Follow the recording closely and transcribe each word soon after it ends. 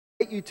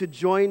You to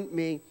join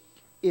me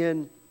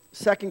in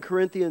 2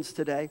 Corinthians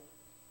today.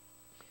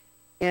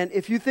 And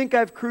if you think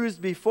I've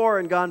cruised before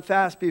and gone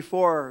fast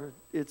before,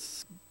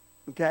 it's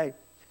okay.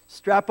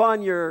 Strap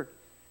on your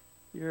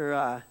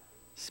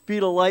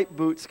speed of light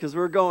boots because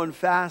we're going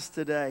fast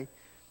today.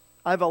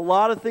 I have a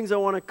lot of things I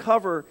want to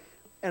cover,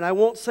 and I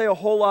won't say a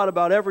whole lot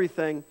about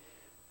everything,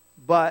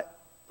 but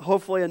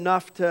hopefully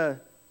enough so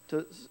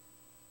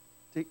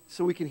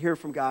we can hear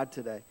from God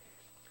today.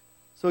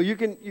 So you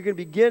can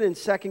begin in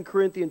 2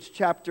 Corinthians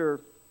chapter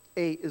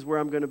 8 is where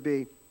I'm going to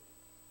be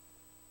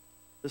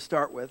to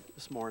start with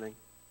this morning.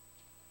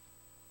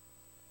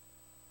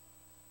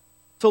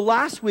 So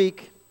last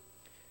week,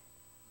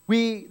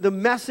 the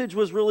message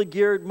was really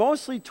geared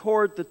mostly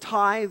toward the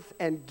tithe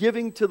and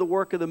giving to the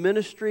work of the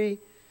ministry,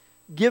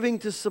 giving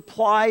to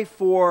supply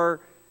for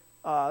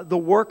the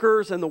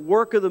workers and the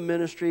work of the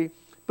ministry.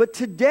 But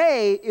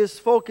today is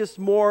focused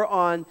more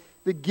on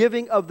the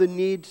giving of the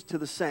needs to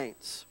the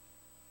saints.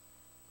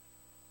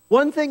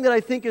 One thing that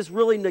I think is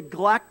really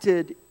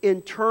neglected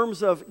in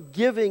terms of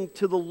giving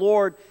to the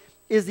Lord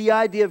is the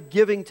idea of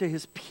giving to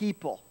His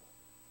people.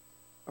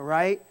 All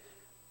right?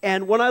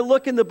 And when I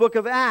look in the book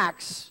of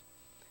Acts,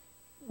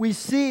 we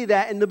see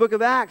that in the book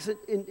of Acts,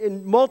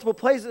 in multiple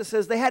places, it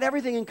says they had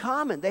everything in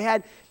common. They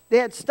had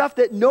stuff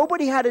that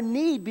nobody had a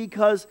need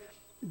because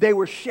they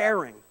were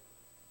sharing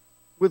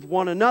with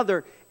one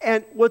another.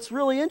 And what's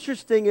really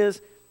interesting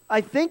is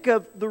I think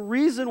of the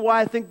reason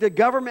why I think the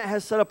government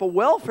has set up a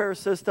welfare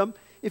system.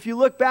 If you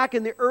look back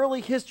in the early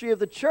history of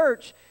the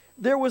church,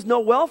 there was no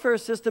welfare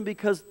system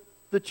because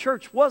the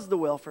church was the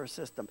welfare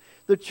system.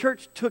 The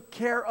church took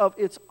care of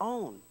its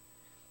own.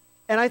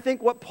 And I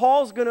think what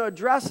Paul's going to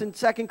address in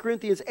 2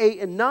 Corinthians 8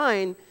 and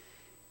 9,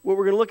 what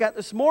we're going to look at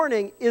this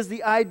morning, is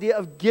the idea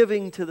of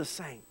giving to the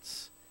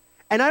saints.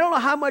 And I don't know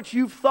how much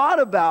you've thought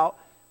about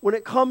when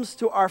it comes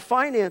to our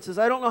finances.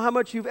 I don't know how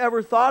much you've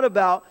ever thought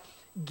about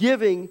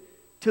giving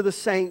to the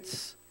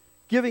saints,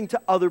 giving to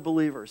other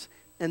believers.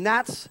 And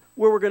that's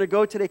where we're going to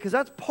go today because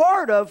that's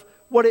part of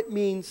what it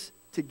means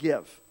to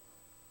give,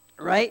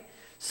 right?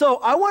 So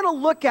I want to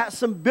look at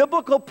some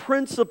biblical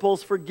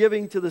principles for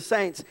giving to the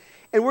saints.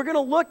 And we're going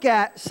to look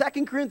at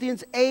 2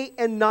 Corinthians 8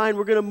 and 9.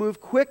 We're going to move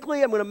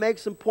quickly. I'm going to make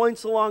some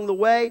points along the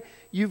way.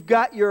 You've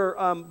got your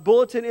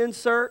bulletin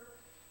insert,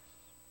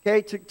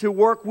 okay, to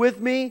work with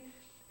me.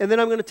 And then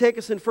I'm going to take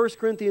us in 1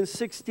 Corinthians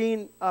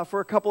 16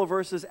 for a couple of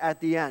verses at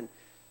the end.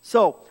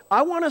 So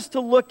I want us to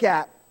look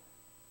at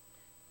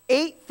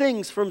 8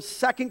 things from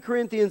 2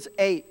 Corinthians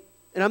 8.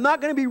 And I'm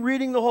not going to be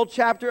reading the whole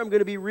chapter. I'm going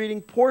to be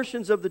reading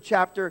portions of the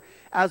chapter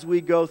as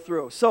we go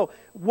through. So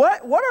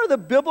what are the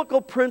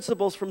biblical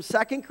principles from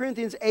 2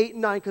 Corinthians 8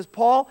 and 9? Because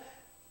Paul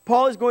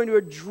is going to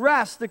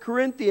address the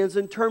Corinthians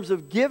in terms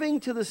of giving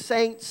to the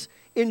saints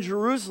in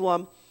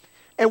Jerusalem.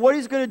 And what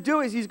he's going to do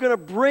is he's going to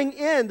bring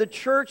in the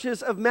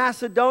churches of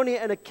Macedonia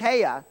and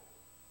Achaia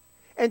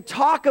and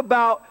talk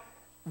about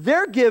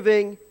their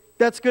giving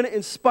that's going to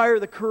inspire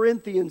the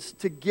Corinthians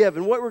to give.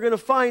 And what we're going to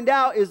find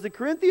out is the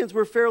Corinthians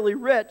were fairly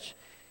rich,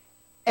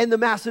 and the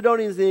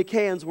Macedonians and the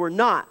Achaeans were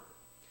not.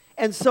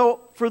 And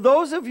so for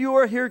those of you who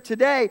are here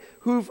today,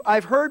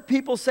 I've heard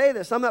people say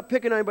this. I'm not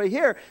picking anybody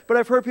here, but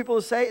I've heard people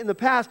say in the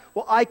past,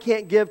 well, I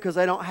can't give because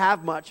I don't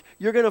have much.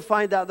 You're going to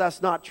find out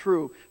that's not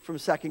true from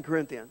 2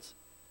 Corinthians.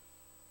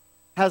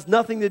 It has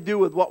nothing to do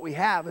with what we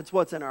have. It's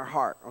what's in our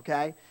heart,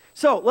 okay?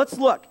 So let's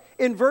look.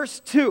 In verse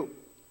 2,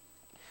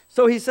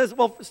 so he says,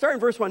 well, start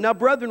in verse 1. Now,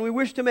 brethren, we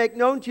wish to make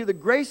known to you the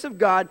grace of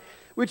God,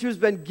 which has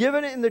been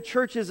given in the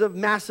churches of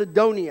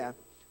Macedonia.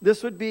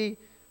 This would be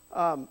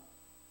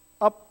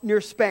up near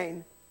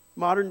Spain,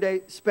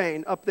 modern-day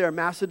Spain, up there,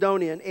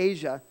 Macedonia in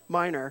Asia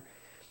Minor,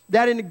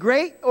 that in a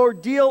great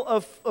ordeal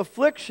of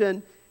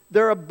affliction,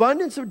 their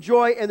abundance of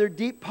joy and their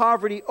deep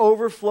poverty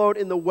overflowed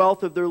in the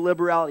wealth of their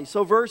liberality.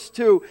 So verse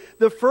 2,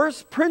 the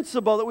first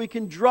principle that we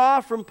can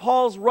draw from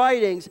Paul's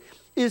writings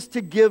is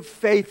to give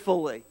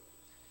faithfully.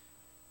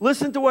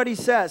 Listen to what he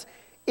says.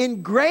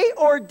 In great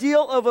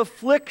ordeal of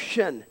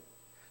affliction.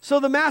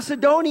 So the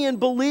Macedonian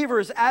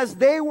believers, as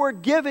they were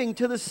giving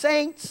to the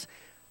saints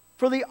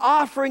for the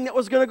offering that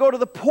was going to go to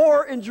the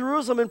poor in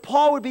Jerusalem, and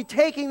Paul would be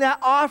taking that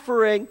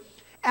offering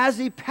as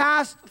he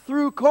passed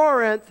through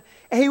Corinth,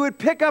 and he would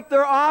pick up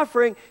their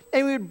offering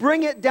and he would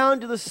bring it down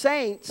to the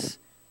saints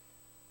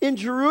in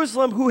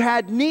Jerusalem who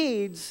had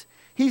needs.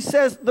 He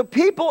says the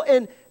people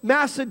in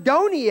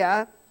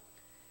Macedonia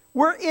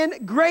were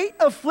in great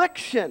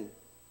affliction.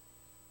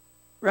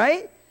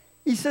 Right?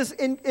 He says,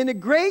 in a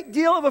great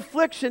deal of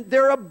affliction,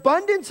 their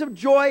abundance of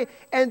joy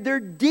and their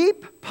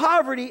deep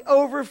poverty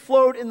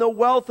overflowed in the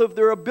wealth of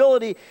their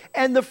ability.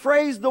 And the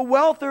phrase, the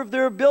wealth of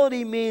their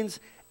ability, means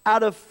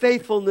out of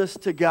faithfulness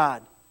to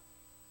God.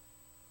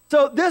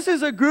 So this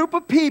is a group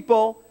of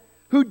people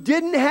who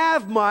didn't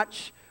have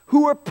much,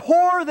 who were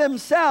poor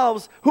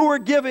themselves, who were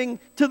giving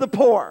to the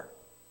poor.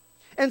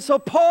 And so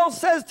Paul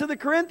says to the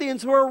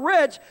Corinthians who are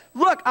rich,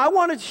 look, I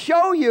want to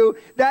show you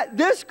that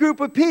this group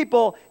of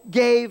people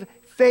gave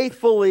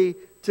faithfully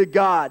to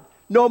God.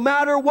 no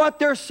matter what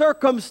their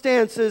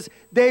circumstances,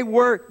 they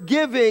were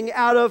giving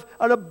out of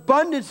an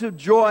abundance of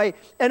joy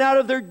and out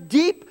of their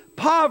deep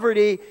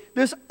poverty,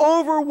 this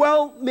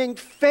overwhelming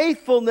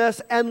faithfulness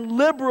and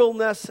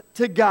liberalness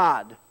to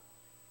God.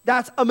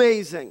 That's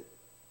amazing.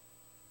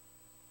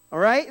 All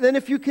right? Then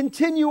if you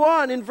continue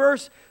on in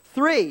verse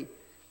 3,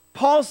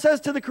 Paul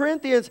says to the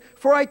Corinthians,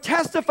 "For I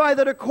testify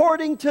that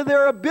according to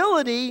their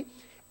ability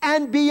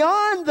and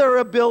beyond their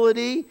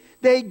ability,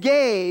 they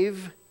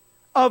gave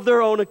of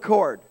their own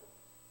accord."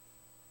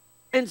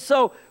 And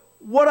so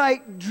what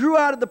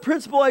the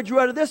principle I drew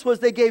out of this was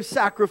they gave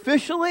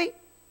sacrificially,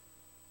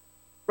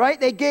 right?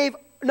 They gave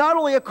not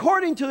only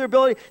according to their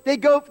ability, they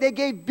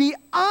gave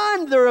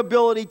beyond their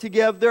ability to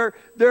give,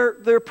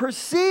 their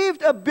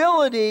perceived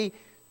ability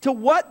to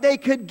what they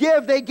could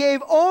give. They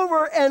gave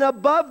over and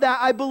above that.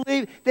 I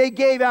believe they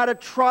gave out of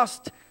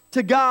trust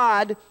to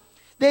God.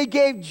 They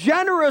gave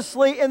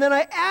generously, and then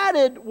I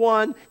added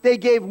one, they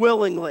gave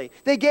willingly.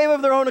 They gave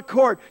of their own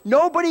accord.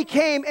 Nobody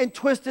came and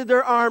twisted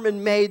their arm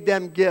and made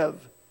them give.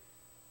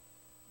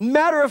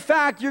 Matter of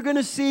fact, you're going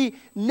to see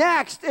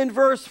next in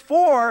verse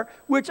 4,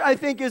 which I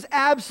think is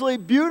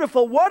absolutely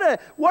beautiful. What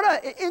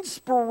a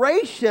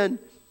inspiration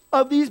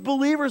of these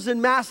believers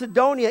in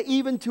Macedonia,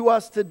 even to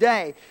us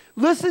today.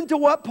 Listen to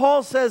what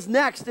Paul says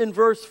next in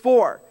verse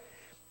 4.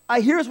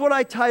 Here's what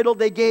I titled,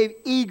 "They gave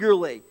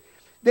eagerly."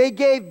 They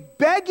gave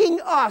begging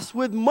us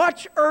with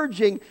much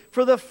urging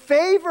for the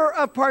favor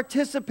of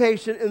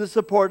participation in the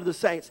support of the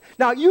saints.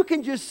 Now, you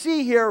can just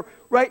see here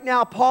right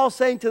now Paul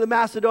saying to the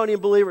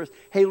Macedonian believers,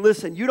 hey,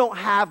 listen, you don't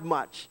have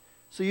much,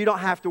 so you don't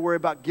have to worry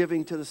about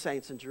giving to the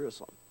saints in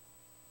Jerusalem.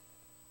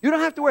 You don't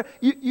have to worry.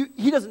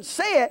 He doesn't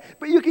say it,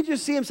 but you can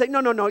just see him say,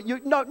 no,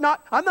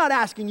 I'm not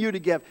asking you to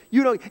give.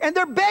 You don't. And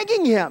they're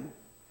begging him.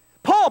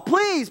 Paul,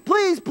 please,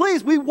 please,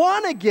 please, we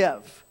want to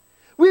give.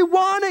 We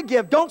want to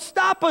give. Don't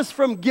stop us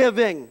from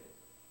giving.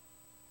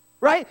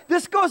 Right?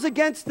 This goes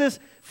against this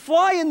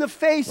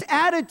fly-in-the-face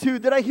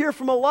attitude that I hear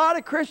from a lot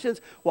of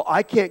Christians. Well,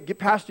 I can't give,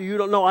 Pastor, you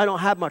don't know, I don't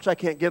have much, I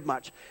can't give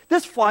much.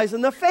 This flies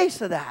in the face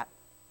of that.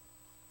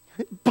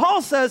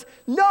 Paul says,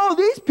 no,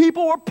 these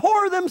people were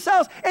poor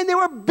themselves, and they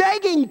were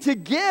begging to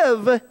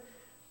give.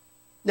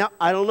 Now,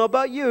 I don't know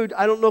about you.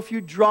 I don't know if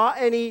you draw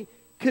any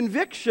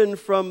conviction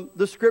from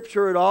the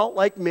Scripture at all,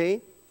 like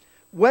me.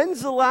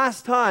 When's the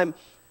last time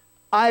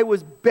I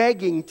was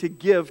begging to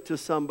give to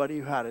somebody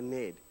who had a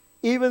need,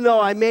 even though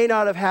I may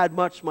not have had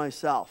much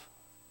myself?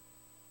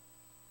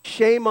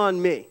 Shame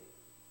on me.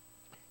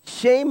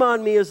 Shame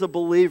on me as a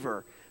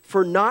believer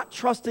for not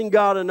trusting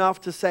God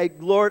enough to say,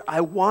 Lord,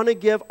 I want to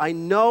give. I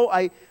know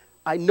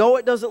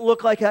it doesn't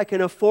look like I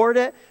can afford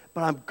it,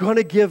 but I'm going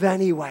to give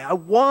anyway. I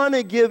want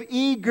to give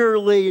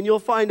eagerly, and you'll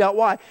find out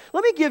why.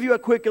 Let me give you a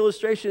quick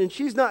illustration, and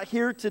she's not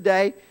here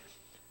today,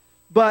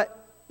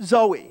 but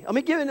Zoe. Let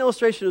me give you an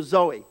illustration of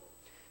Zoe,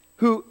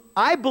 who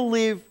I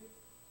believe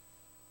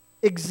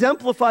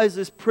exemplifies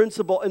this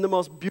principle in the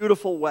most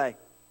beautiful way.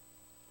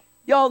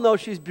 Y'all know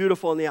she's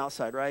beautiful on the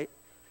outside, right?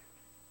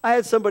 I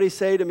had somebody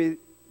say to me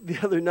the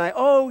other night,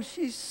 oh,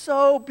 she's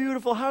so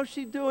beautiful. How's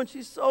she doing?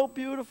 She's so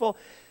beautiful.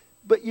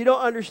 But you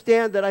don't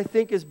understand that I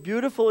think as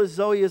beautiful as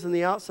Zoe is on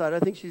the outside, I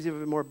think she's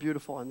even more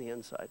beautiful on the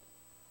inside.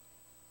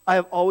 I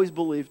have always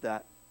believed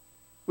that,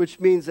 which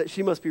means that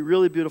she must be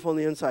really beautiful on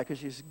the inside because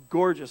she's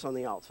gorgeous on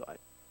the outside.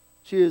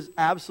 She is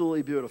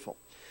absolutely beautiful.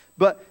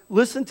 But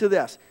listen to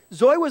this.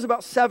 Zoe was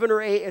about 7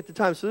 or 8 at the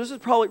time, so this is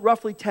probably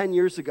roughly 10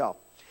 years ago.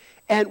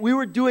 And we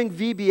were doing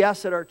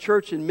VBS at our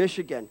church in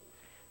Michigan.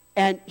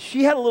 And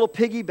she had a little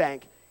piggy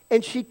bank.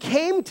 And she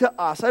came to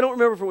us. I don't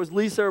remember if it was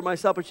Lisa or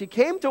myself, but she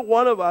came to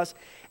one of us,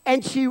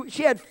 and she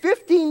had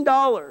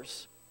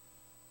 $15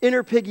 in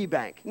her piggy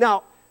bank.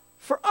 Now,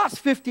 for us,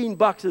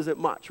 $15 isn't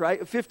much,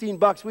 right?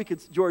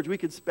 $15 George, we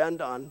could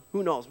spend on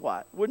who knows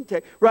what. Wouldn't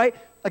take, right?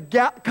 A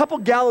couple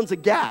gallons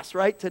of gas,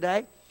 right,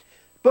 today?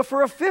 But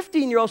for a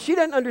 15-year-old, she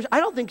didn't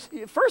understand.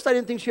 At first I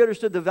didn't think she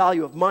understood the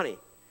value of money.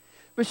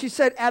 But she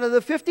said, out of the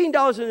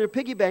 $15 in her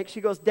piggy bank,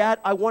 she goes, Dad,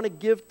 I want to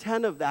give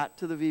 10 of that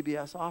to the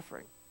VBS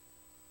offering.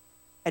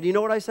 And you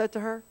know what I said to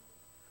her?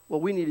 Well,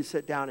 we need to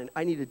sit down and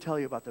I need to tell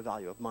you about the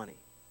value of money.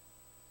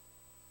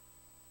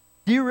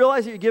 Do you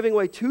realize that you're giving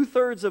away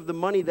 2/3 of the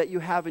money that you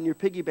have in your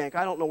piggy bank?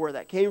 I don't know where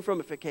that came from,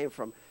 if it came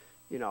from,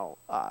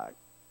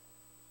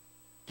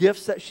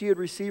 gifts that she had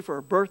received for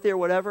her birthday or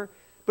whatever.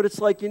 But it's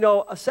like, a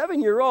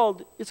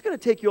 7-year-old, it's going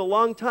to take you a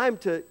long time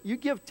you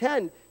give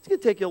 10, it's going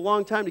to take you a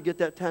long time to get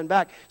that 10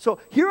 back. So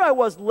here I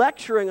was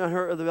lecturing on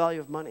her the value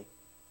of money.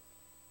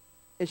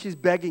 And she's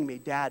begging me,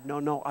 Dad,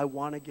 no, I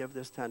want to give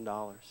this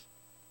 $10.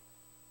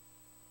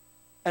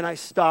 And I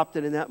stopped,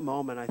 and in that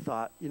moment I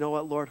thought, you know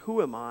what, Lord,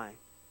 who am I?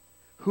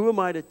 Who am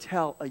I to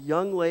tell a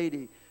young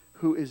lady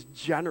who is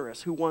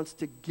generous, who wants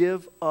to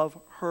give of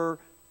her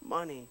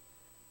money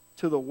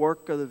to the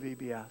work of the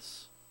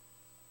VBS?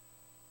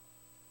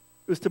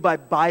 It was to buy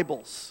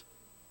Bibles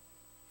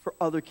for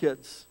other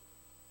kids.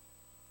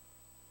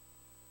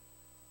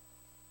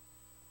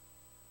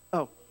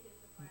 Oh,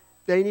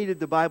 they needed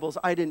the Bibles.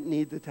 I didn't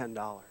need the $10.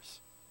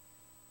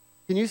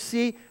 Can you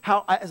see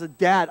how, as a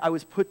dad, I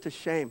was put to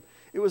shame?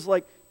 It was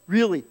like,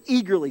 really,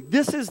 eagerly.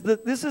 This is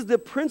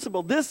the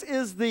principle. This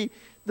is the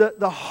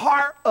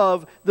heart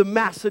of the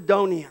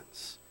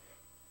Macedonians.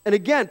 And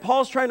again,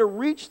 Paul's trying to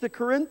reach the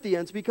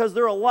Corinthians because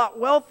they're a lot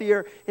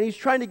wealthier, and he's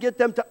trying to get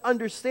them to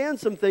understand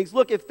some things.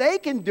 Look, if they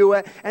can do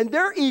it and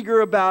they're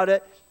eager about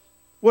it,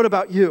 what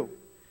about you?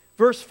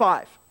 Verse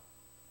 5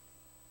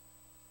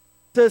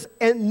 says,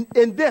 and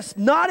this,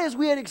 not as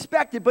we had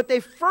expected, but they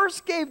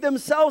first gave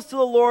themselves to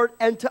the Lord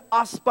and to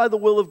us by the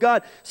will of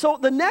God. So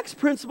the next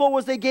principle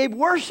was they gave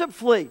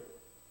worshipfully.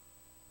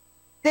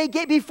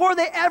 Before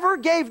they ever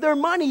gave their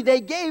money, they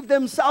gave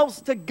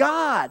themselves to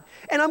God.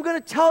 And I'm going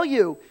to tell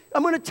you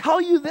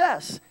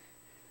this,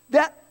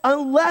 that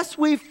unless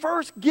we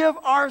first give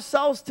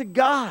ourselves to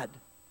God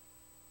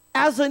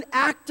as an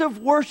act of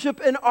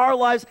worship in our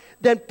lives,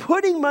 then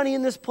putting money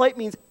in this plate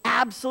means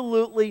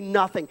absolutely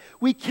nothing.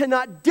 We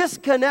cannot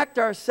disconnect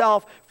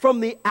ourselves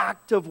from the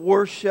act of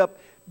worship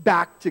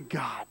back to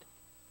God.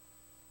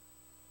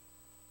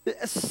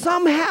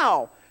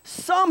 Somehow,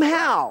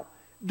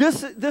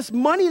 this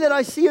money that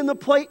I see in the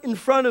plate in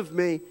front of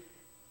me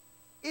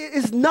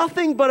is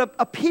nothing but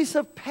a piece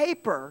of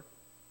paper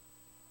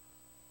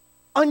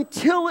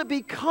until it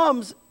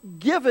becomes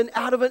given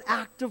out of an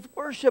act of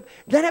worship.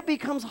 Then it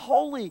becomes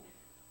holy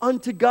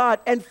unto God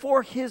and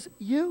for His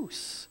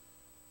use.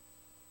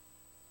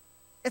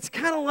 It's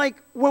kind of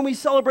like when we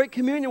celebrate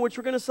communion, which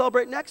we're going to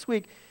celebrate next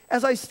week.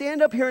 As I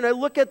stand up here and I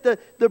look at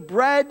the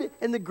bread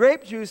and the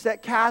grape juice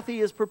that Kathy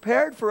has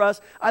prepared for us,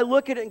 I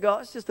look at it and go,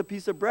 it's just a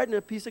piece of bread and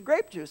a piece of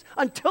grape juice.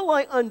 Until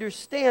I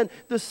understand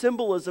the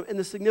symbolism and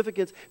the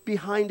significance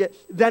behind it,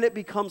 then it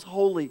becomes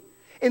holy.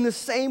 In the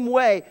same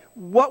way,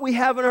 what we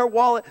have in our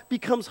wallet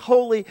becomes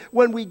holy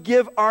when we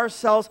give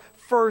ourselves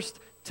first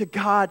to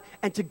God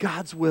and to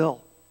God's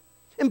will.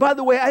 And by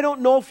the way, I don't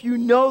know if you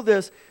know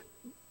this,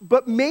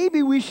 but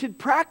maybe we should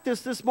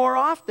practice this more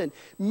often.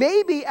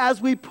 Maybe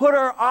as we put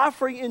our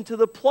offering into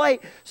the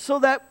plate so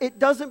that it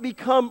doesn't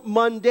become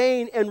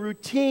mundane and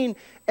routine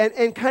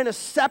and kind of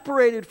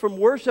separated from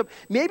worship,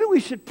 maybe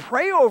we should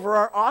pray over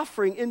our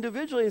offering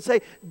individually and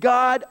say,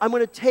 God, I'm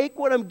going to take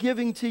what I'm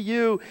giving to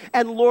you,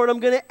 and Lord,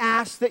 I'm going to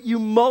ask that you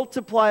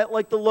multiply it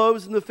like the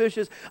loaves and the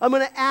fishes. I'm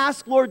going to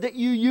ask, Lord, that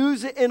you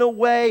use it in a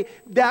way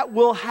that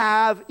will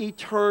have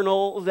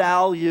eternal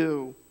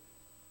value.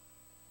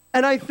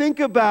 And I think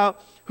about,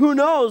 who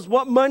knows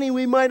what money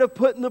we might have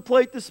put in the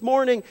plate this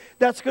morning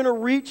that's going to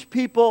reach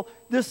people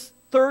this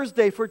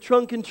Thursday for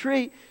Trunk and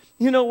Treat.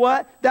 You know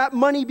what? That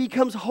money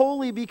becomes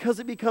holy because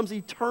it becomes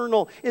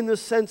eternal in the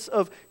sense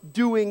of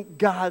doing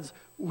God's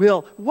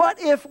will. What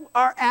if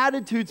our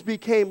attitudes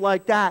became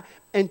like that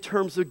in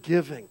terms of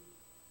giving?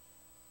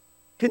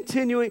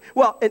 Continuing,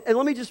 well, and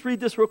let me just read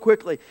this real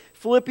quickly.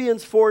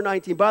 Philippians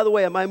 4:19. By the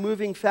way, am I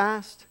moving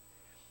fast?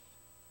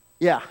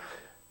 Yeah.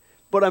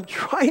 But I'm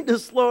trying to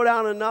slow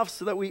down enough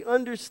so that we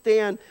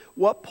understand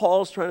what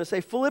Paul's trying to say.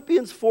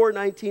 Philippians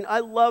 4:19, I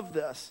love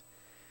this.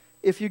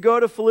 If you go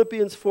to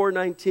Philippians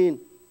 4:19,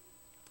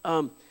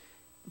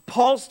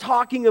 Paul's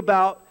talking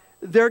about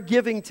their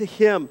giving to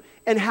him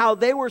and how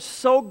they were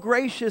so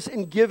gracious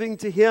in giving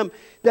to him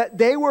that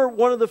they were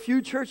one of the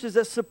few churches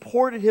that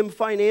supported him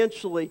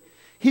financially.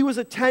 He was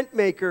a tent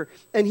maker,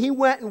 and he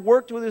went and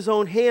worked with his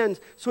own hands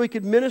so he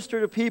could minister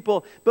to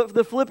people. But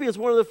the Philippians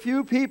were one of the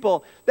few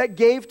people that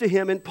gave to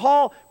him. And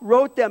Paul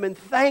wrote them and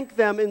thanked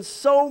them in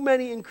so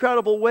many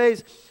incredible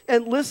ways.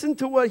 And listen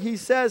to what he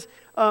says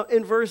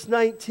in verse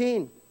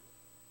 19.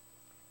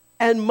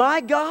 And my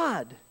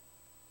God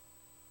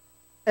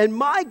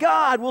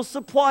will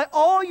supply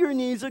all your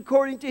needs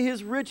according to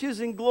His riches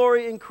and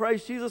glory in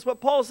Christ Jesus. What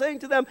Paul's saying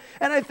to them,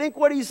 and I think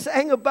what he's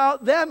saying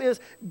about them is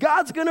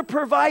God's going to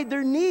provide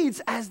their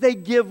needs as they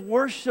give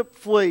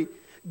worshipfully.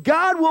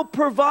 God will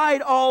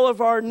provide all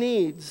of our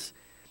needs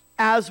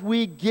as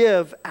we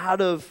give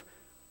out of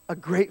a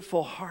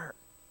grateful heart.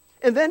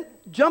 And then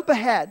jump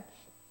ahead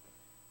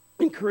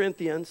in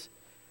Corinthians.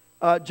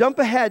 Jump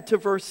ahead to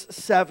verse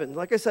 7.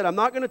 Like I said, I'm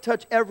not going to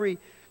touch every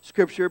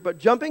scripture, but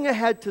jumping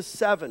ahead to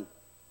 7.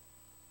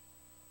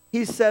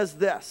 He says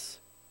this,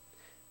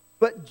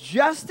 but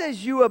just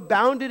as you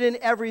abounded in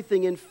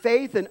everything, in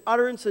faith and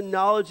utterance and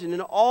knowledge and in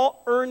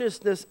all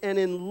earnestness and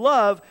in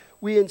love,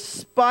 we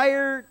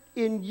inspired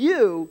in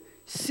you,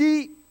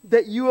 see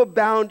that you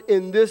abound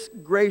in this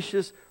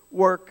gracious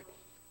work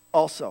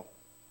also.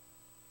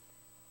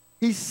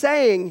 He's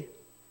saying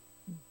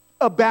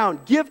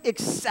abound, give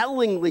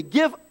excellingly,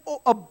 give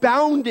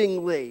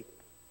aboundingly,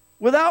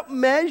 without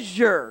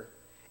measure.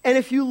 And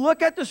if you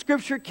look at the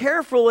scripture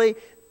carefully,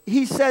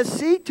 he says,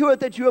 see to it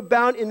that you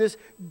abound in this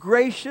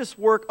gracious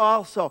work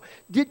also.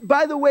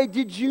 By the way,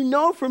 did you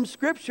know from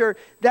Scripture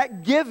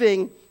that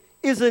giving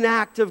is an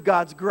act of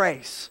God's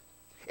grace?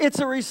 It's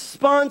a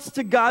response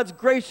to God's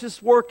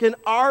gracious work in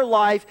our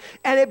life,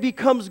 and it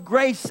becomes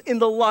grace in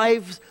the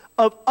lives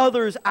of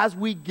others as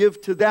we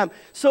give to them.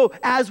 So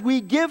as we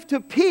give to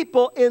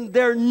people in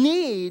their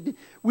need,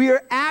 we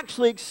are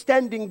actually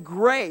extending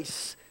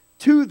grace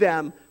to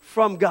them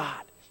from God.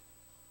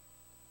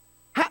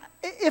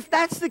 If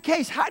that's the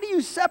case, how do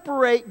you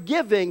separate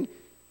giving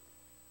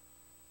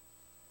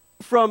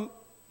from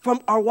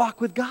our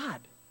walk with God.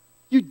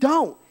 You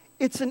don't.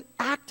 It's an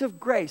act of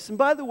grace. And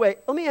by the way,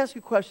 let me ask you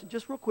a question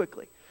just real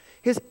quickly.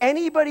 Has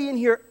anybody in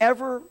here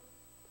ever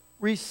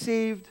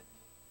received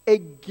a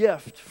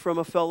gift from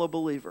a fellow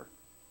believer?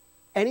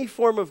 Any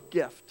form of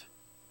gift?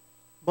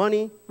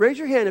 Money? Raise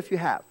your hand if you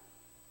have.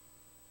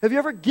 Have you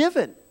ever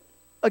given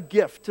a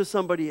gift to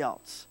somebody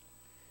else?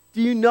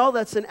 Do you know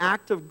that's an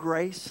act of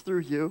grace through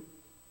you?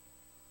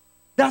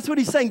 That's what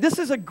he's saying. This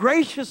is a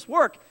gracious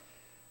work.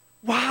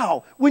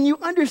 Wow. When you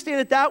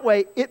understand it that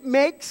way, it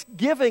makes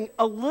giving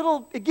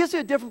it gives you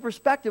a different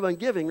perspective on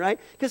giving, right?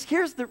 Because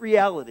here's the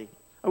reality.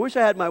 I wish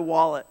I had my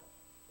wallet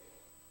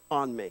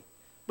on me.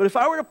 But if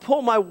I were to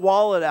pull my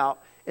wallet out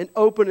and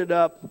open it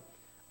up,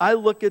 I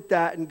look at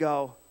that and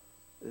go,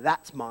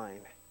 that's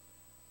mine.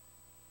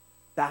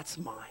 That's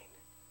mine.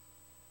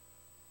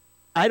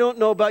 I don't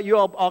know about you.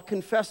 I'll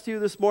confess to you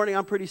this morning,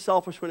 I'm pretty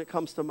selfish when it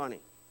comes to money.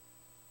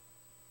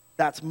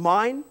 That's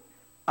mine.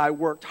 I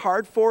worked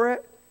hard for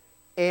it.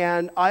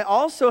 And I've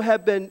also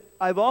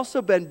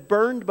been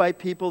burned by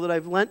people that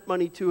I've lent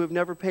money to who have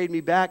never paid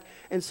me back.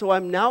 And so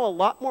I'm now a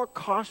lot more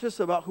cautious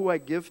about who I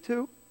give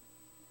to.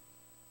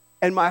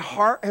 And my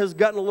heart has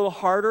gotten a little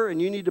harder,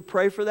 and you need to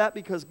pray for that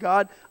because,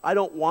 God, I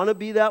don't want to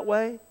be that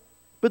way.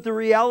 But the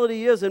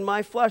reality is, in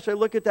my flesh, I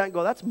look at that and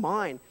go, that's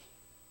mine.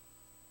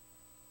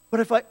 But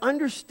if I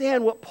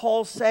understand what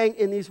Paul's saying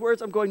in these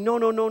words, I'm going,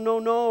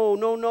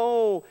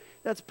 no.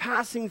 That's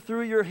passing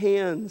through your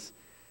hands.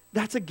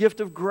 That's a gift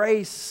of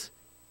grace.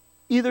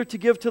 Either to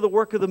give to the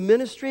work of the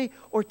ministry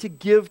or to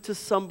give to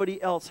somebody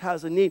else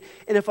has a need.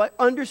 And if I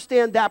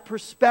understand that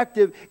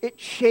perspective, it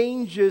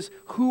changes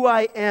who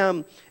I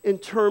am in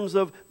terms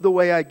of the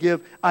way I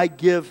give. I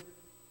give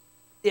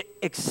it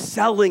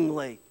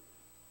excellingly,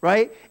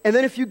 right? And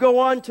then if you go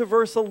on to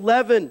verse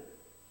 11,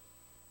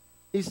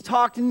 he's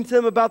talking to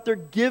them about their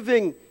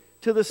giving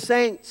to the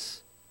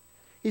saints.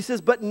 He says,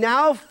 but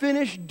now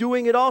finish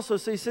doing it also.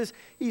 So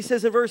he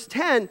says in verse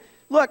 10,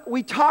 look,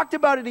 we talked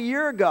about it a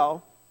year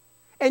ago,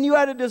 and you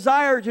had a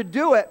desire to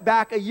do it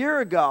back a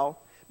year ago,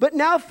 but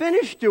now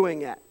finish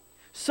doing it.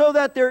 So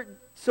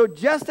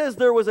just as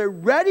there was a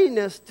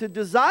readiness to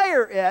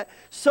desire it,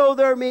 so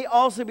there may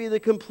also be the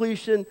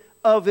completion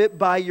of it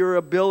by your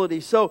ability.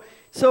 So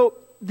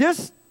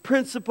this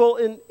principle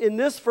in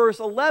this verse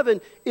 11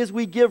 is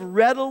we give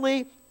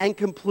readily and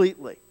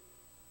completely,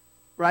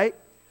 right?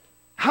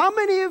 How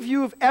many of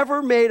you have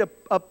ever made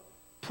a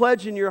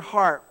pledge in your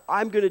heart,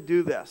 I'm going to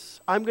do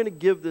this. I'm going to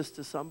give this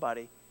to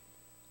somebody.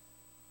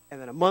 And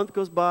then a month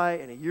goes by,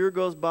 and a year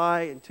goes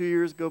by, and 2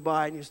 years go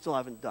by, and you still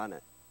haven't done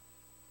it.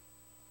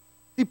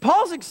 See,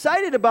 Paul's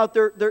excited about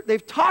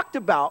they've talked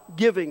about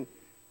giving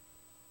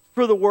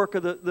for the work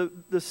of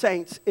the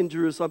saints in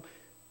Jerusalem,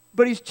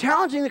 but he's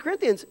challenging the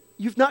Corinthians,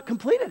 you've not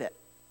completed it.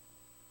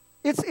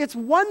 It's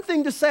one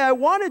thing to say, I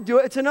want to do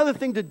it. It's another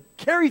thing to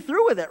carry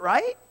through with it,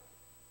 right?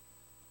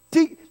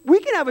 See, we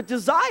can have a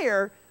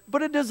desire,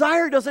 but a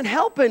desire doesn't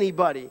help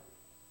anybody.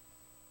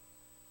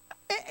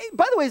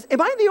 By the way,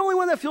 am I the only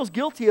one that feels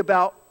guilty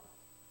about,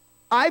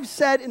 I've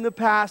said in the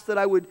past that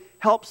I would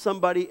help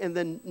somebody and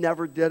then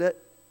never did it?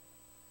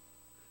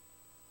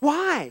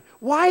 Why?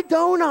 Why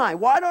don't I?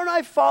 Why don't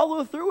I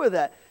follow through with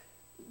it?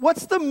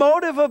 What's the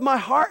motive of my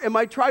heart? Am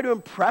I trying to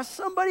impress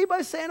somebody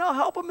by saying I'll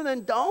help them and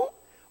then don't?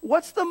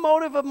 What's the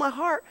motive of my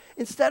heart?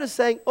 Instead of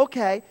saying,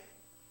 okay,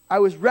 I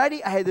was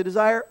ready, I had the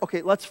desire,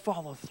 okay, let's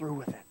follow through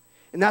with it.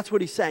 And that's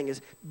what he's saying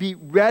is be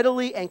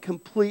readily and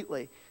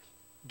completely.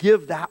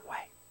 Give that way.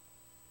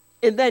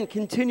 And then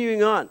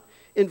continuing on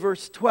in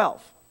verse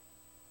 12,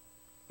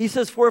 he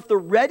says, for if the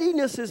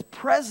readiness is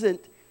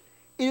present,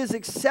 it is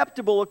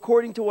acceptable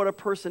according to what a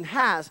person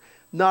has,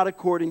 not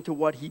according to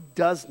what he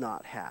does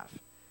not have.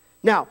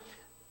 Now,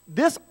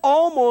 this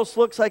almost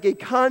looks like a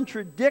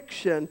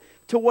contradiction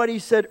to what he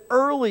said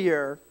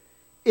earlier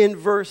in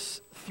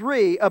verse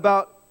 3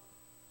 about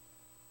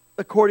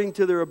according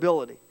to their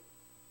ability.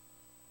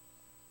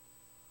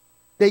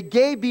 They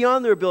gave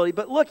beyond their ability.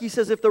 But look, he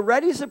says, if the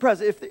readiness is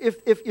present,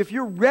 if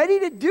you're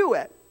ready to do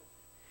it,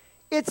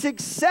 it's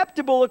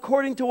acceptable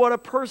according to what a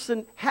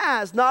person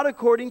has, not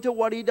according to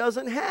what he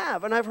doesn't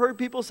have. And I've heard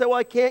people say, well,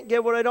 I can't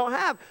give what I don't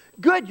have.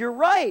 Good, you're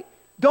right.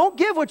 Don't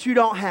give what you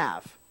don't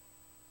have.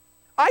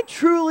 I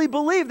truly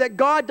believe that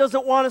God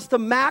doesn't want us to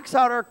max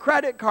out our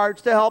credit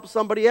cards to help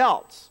somebody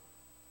else.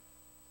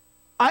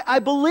 I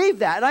believe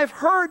that. And I've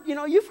heard,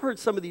 you've heard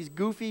some of these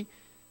goofy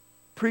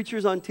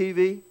preachers on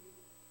TV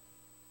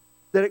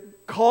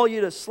that call you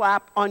to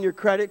slap on your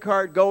credit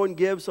card, go and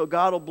give so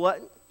God will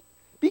bless.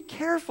 Be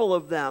careful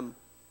of them.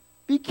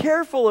 Be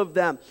careful of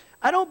them.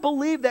 I don't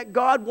believe that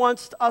God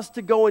wants us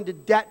to go into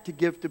debt to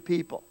give to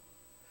people.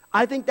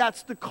 I think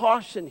that's the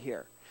caution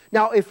here.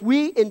 Now, if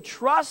we in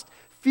trust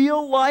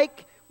feel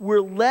like we're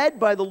led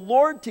by the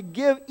Lord to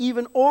give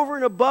even over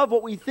and above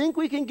what we think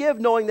we can give,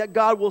 knowing that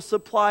God will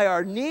supply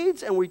our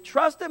needs and we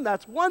trust Him,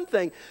 that's one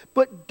thing.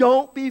 But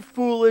don't be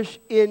foolish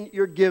in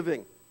your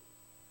giving.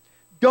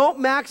 Don't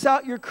max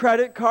out your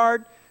credit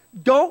card.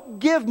 Don't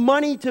give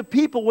money to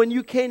people when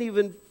you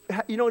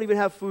don't even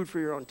have food for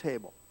your own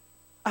table.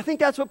 I think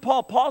that's what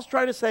Paul's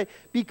trying to say.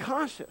 Be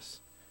cautious.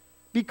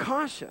 Be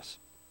cautious.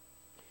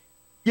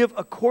 Give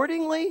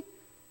accordingly,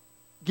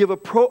 give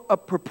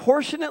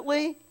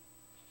proportionately,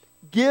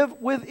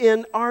 give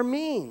within our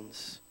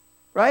means,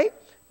 right?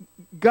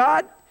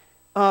 God,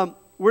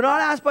 we're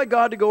not asked by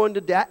God to go into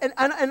debt.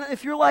 And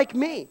if you're like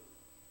me,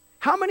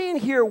 how many in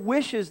here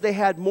wishes they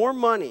had more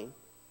money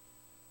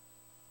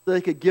so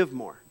they could give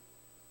more?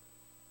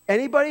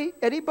 Anybody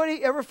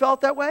ever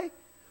felt that way?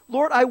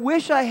 Lord, I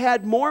wish I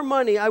had more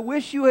money. I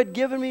wish you had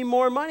given me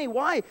more money.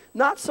 Why?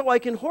 Not so I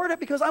can hoard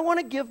it, because I want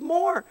to give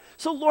more.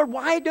 So Lord,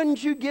 why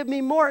didn't you give me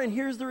more? And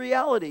here's the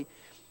reality.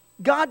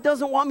 God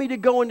doesn't want me to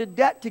go into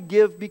debt to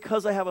give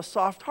because I have a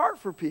soft heart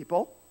for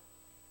people,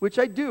 which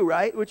I do,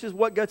 right? Which is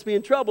what gets me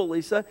in trouble,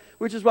 Lisa.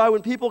 Which is why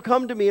when people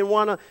come to me and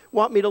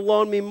want me to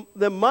loan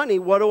them money,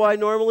 what do I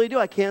normally do?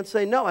 I can't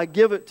say no. I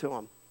give it to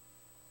them.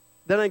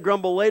 Then I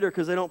grumble later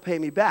because they don't pay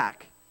me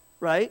back,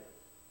 right?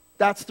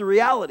 That's the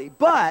reality.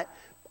 But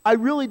I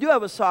really do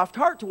have a soft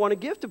heart to want to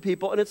give to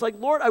people. And it's like,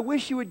 Lord, I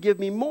wish you would give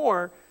me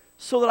more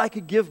so that I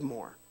could give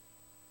more.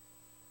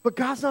 But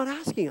God's not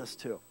asking us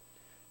to.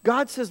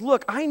 God says,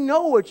 look, I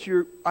know what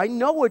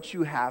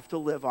you have to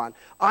live on.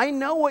 I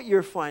know what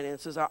your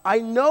finances are. I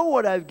know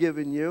what I've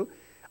given you.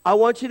 I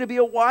want you to be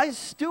a wise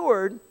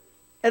steward,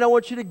 and I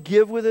want you to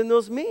give within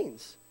those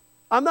means.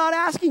 I'm not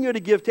asking you to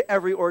give to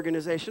every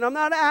organization. I'm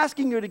not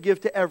asking you to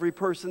give to every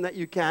person that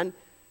you can,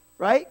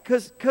 right?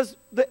 Because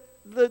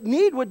the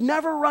need would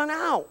never run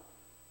out.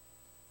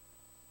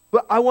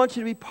 But I want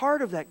you to be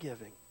part of that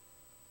giving.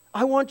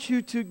 I want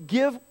you to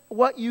give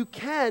what you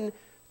can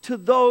to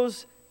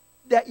those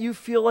that you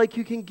feel like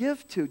you can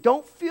give to.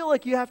 Don't feel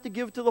like you have to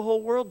give to the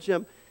whole world,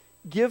 Jim.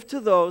 Give to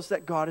those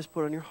that God has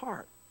put on your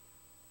heart.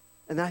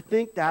 And I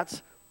think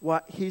that's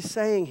what he's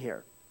saying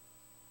here,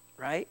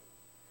 right?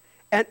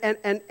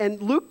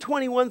 And Luke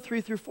 21,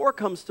 3 through 4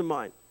 comes to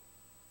mind.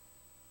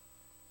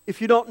 If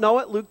you don't know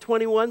it, Luke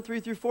 21, 3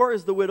 through 4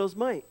 is the widow's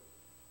mite.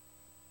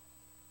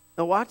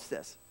 Now watch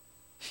this.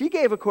 She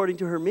gave according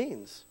to her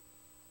means.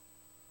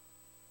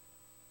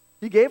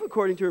 She gave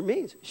according to her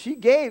means. She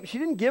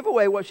didn't give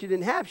away what she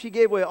didn't have. She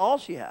gave away all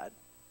she had.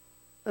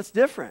 That's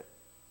different,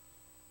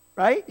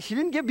 right? She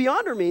didn't give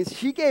beyond her means.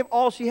 She gave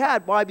all she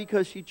had. Why?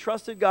 Because she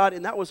trusted God,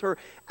 and that was her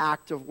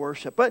act of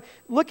worship. But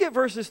look at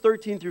verses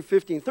 13 through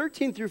 15.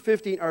 13 through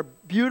 15 are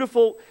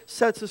beautiful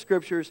sets of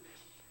scriptures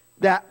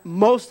that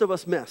most of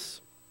us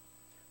miss.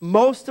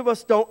 Most of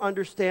us don't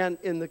understand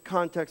in the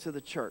context of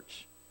the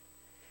church.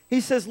 He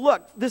says,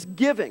 look, this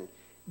giving,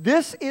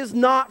 this is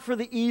not for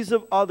the ease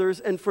of others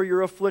and for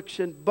your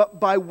affliction, but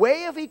by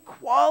way of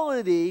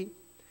equality,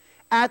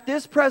 at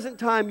this present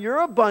time, your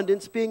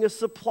abundance being a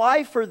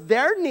supply for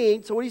their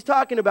needs. So what he's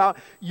talking about,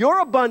 your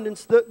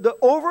abundance, the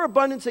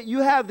overabundance that you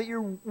have that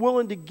you're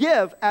willing to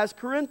give as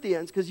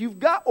Corinthians, because you've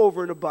got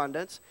over an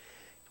abundance,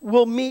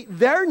 will meet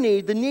their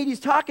need. The need he's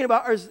talking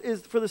about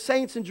is for the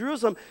saints in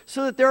Jerusalem,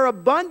 so that their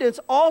abundance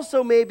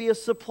also may be a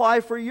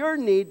supply for your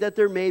need, that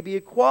there may be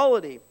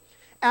equality.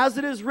 As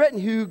it is written,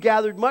 he who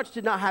gathered much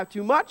did not have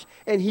too much,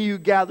 and he who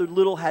gathered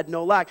little had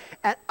no lack.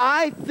 And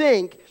I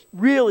think,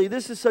 really,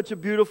 this is such a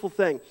beautiful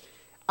thing.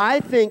 I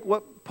think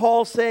what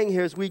Paul's saying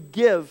here is we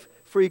give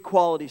for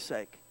equality's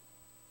sake.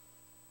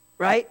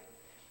 Right?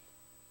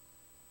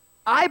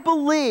 I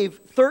believe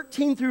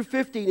 13 through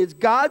 15 is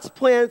God's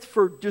plan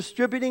for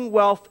distributing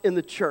wealth in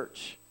the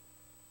church.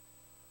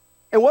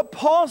 And what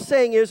Paul's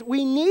saying is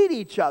we need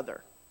each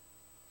other.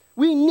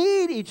 We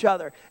need each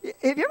other.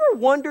 Have you ever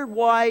wondered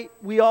why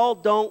we all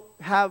don't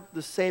have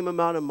the same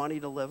amount of money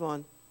to live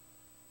on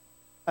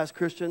as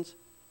Christians?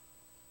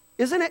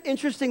 Isn't it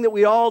interesting that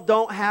we all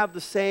don't have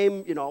the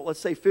same, let's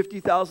say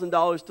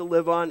 $50,000 to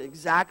live on,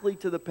 exactly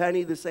to the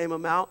penny, the same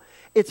amount?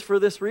 It's for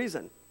this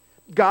reason.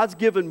 God's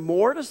given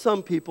more to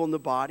some people in the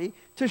body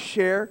to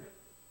share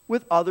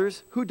with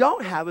others who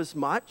don't have as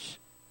much,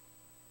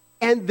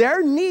 and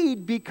their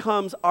need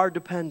becomes our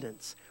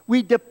dependence.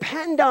 We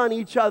depend on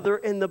each other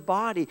in the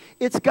body.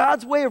 It's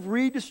God's way of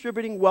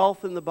redistributing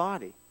wealth in the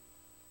body.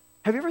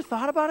 Have you ever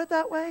thought about it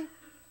that way?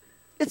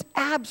 It's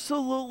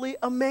absolutely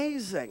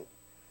amazing.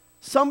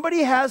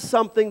 Somebody has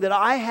something that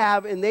I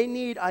have and they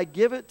need, I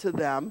give it to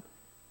them,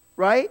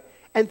 right?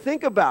 And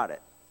think about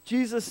it.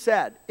 Jesus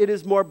said, it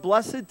is more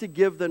blessed to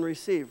give than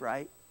receive,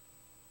 right?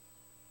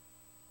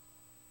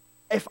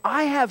 If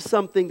I have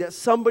something that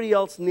somebody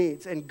else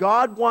needs and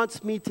God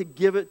wants me to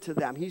give it to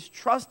them, he's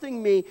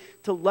trusting me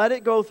to let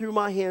it go through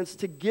my hands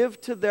to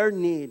give to their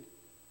need.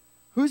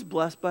 Who's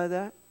blessed by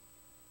that?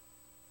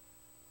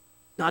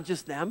 Not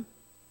just them.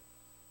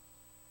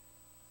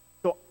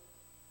 So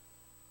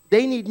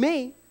they need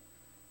me,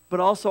 but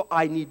also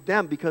I need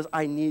them because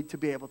I need to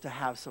be able to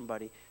have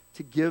somebody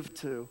to give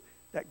to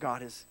that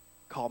God has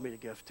called me to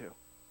give to.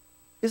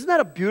 Isn't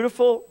that a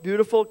beautiful,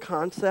 beautiful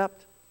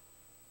concept?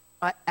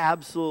 I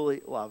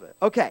absolutely love it.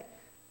 Okay,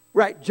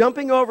 right,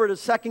 jumping over to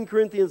 2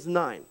 Corinthians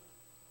 9.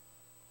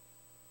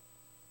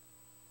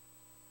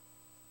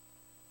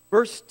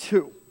 Verse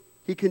 2.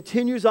 he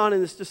continues on in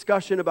this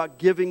discussion about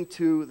giving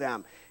to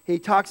them. He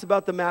talks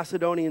about the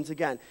Macedonians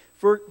again.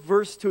 For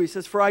verse 2, he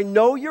says, "For I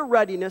know your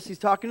readiness," he's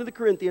talking to the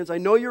Corinthians, "I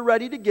know you're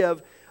ready to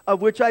give,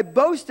 of which I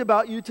boast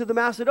about you to the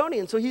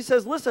Macedonians." So he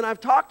says, listen,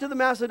 I've talked to the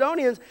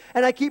Macedonians,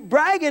 and I keep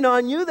bragging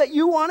on you that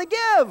you want to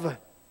give.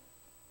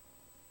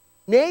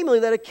 Namely,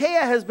 that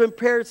Achaia has been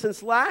prepared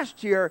since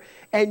last year,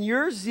 and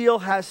your zeal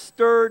has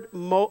stirred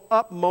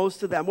up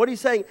most of them. What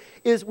he's saying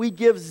is we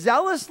give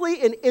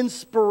zealously and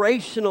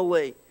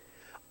inspirationally.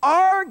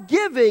 Our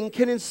giving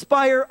can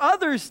inspire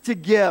others to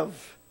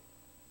give.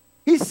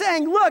 He's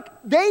saying, look,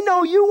 they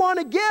know you want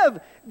to give.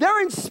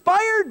 They're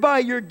inspired by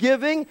your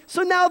giving,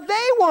 so now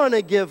they want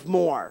to give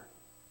more.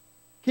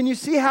 Can you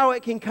see how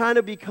it can kind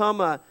of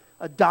become a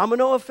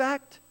domino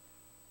effect?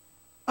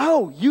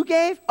 Oh, you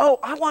gave? Oh,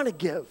 I want to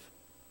give.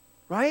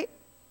 Right?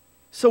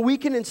 So we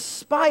can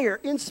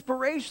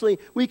inspirationally,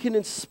 we can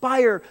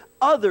inspire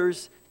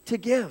others to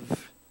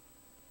give.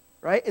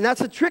 Right? And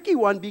that's a tricky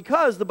one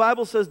because the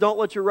Bible says don't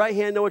let your right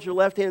hand know what your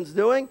left hand's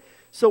doing.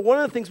 So one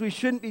of the things we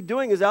shouldn't be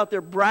doing is out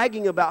there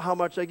bragging about how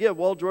much I give.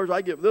 Well, George,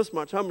 I give this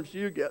much. How much do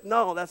you get?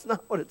 No, that's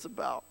not what it's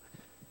about.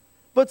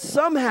 But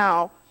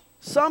somehow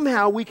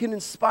we can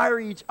inspire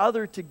each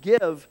other to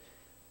give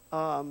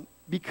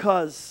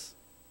because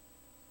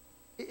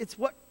it's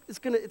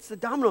the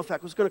domino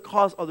effect. It's going to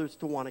cause others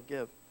to want to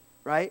give,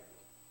 right?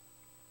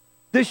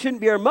 This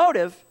shouldn't be our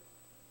motive,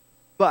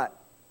 but,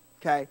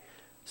 okay.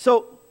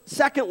 So,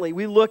 secondly,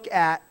 we look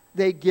at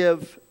they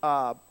give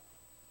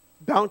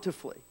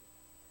bountifully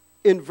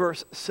in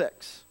verse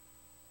 6.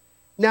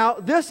 Now,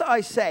 this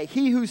I say,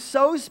 he who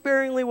sows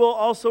sparingly will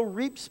also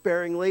reap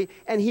sparingly,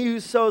 and he who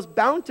sows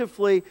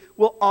bountifully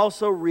will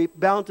also reap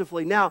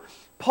bountifully. Now,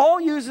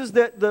 Paul uses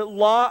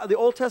the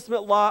Old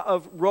Testament law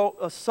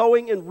of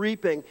sowing and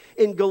reaping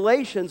in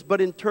Galatians, but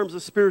in terms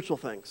of spiritual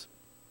things.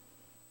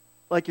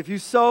 Like if you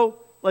sow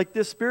like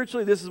this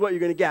spiritually, this is what you're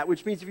going to get,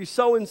 which means if you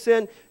sow in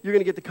sin, you're going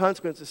to get the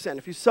consequence of sin.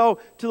 If you sow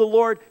to the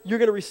Lord, you're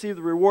going to receive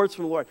the rewards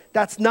from the Lord.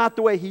 That's not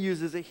the way he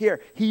uses it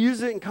here. He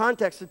uses it in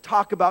context to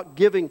talk about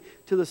giving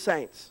to the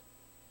saints.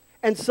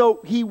 And so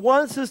he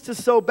wants us to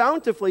sow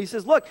bountifully. He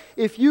says, look,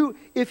 if you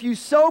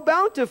sow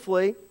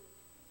bountifully,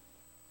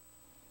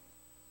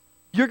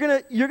 you're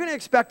going to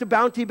expect a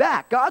bounty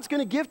back. God's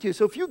going to give to you.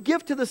 So if you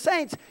give to the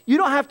saints, you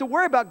don't have to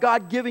worry about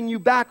God giving you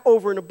back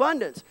over in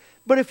abundance.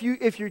 But if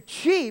you're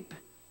cheap,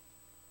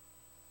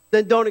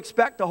 then don't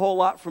expect a whole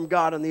lot from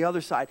God on the other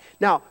side.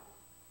 Now,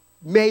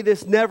 may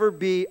this never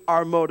be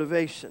our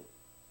motivation,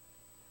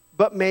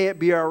 but may it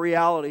be our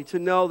reality to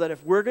know that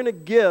if we're going to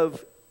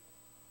give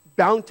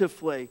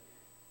bountifully,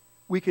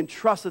 we can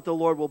trust that the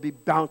Lord will be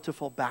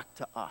bountiful back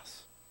to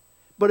us.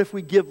 But if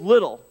we give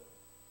little,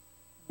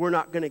 we're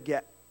not going to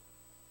get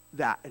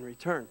that in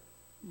return.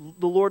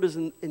 The Lord is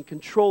in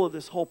control of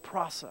this whole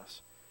process.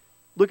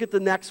 Look at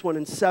the next one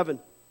in 7.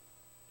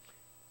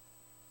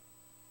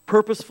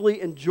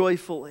 Purposefully and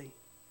joyfully.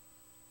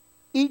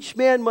 Each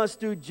man must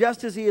do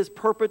just as he has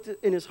purposed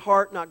in his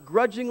heart, not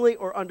grudgingly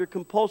or under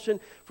compulsion,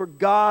 for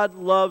God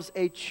loves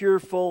a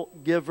cheerful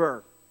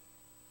giver.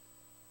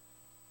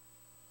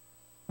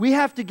 We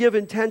have to give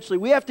intentionally.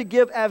 We have to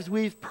give as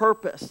we've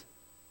purposed.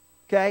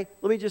 Okay?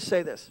 Let me just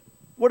say this.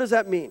 What does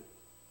that mean?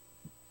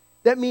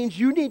 That means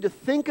you need to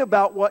think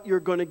about what you're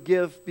going to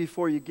give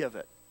before you give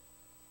it.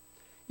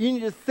 You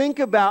need to think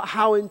about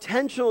how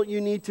intentional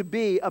you need to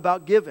be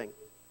about giving.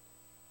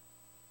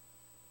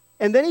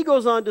 And then he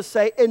goes on to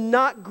say, and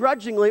not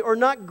grudgingly or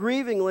not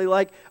grievingly,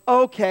 like,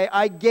 okay,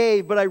 I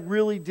gave, but I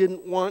really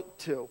didn't want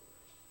to.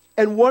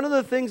 And one of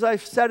the things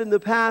I've said in the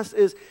past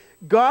is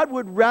God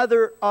would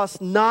rather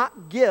us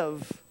not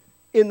give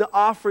in the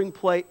offering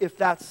plate if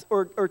that's,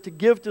 or to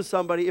give to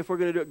somebody if we're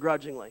going to do it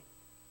grudgingly.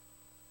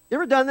 You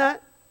ever done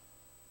that?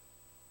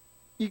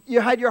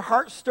 You had your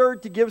heart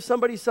stirred to give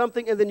somebody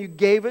something and then you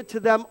gave it to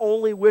them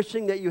only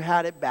wishing that you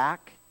had it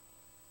back?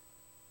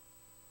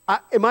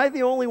 Am I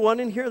the only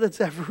one in here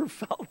that's ever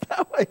felt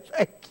that way?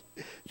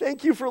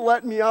 Thank you for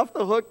letting me off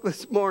the hook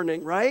this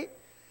morning, right?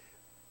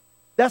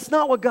 That's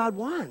not what God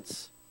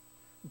wants.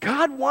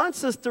 God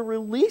wants us to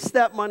release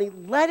that money,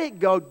 let it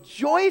go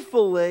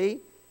joyfully,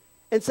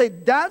 and say,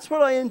 that's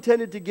what I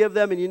intended to give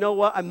them, and you know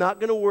what? I'm not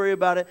going to worry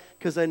about it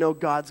because I know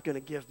God's going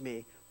to give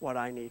me what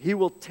I need. He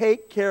will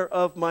take care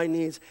of my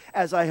needs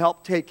as I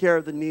help take care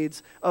of the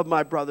needs of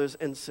my brothers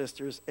and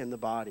sisters in the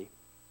body.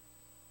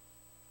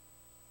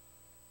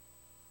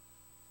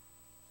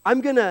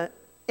 I'm going to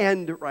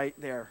end right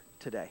there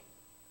today.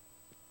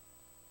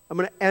 I'm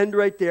going to end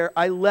right there.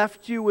 I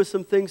left you with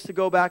some things to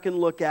go back and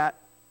look at.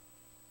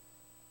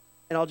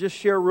 And I'll just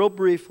share real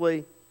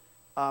briefly.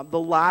 The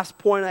last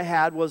point I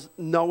had was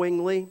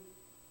knowingly,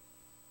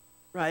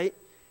 right?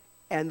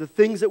 And the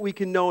things that we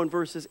can know in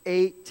verses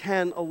 8,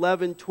 10,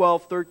 11,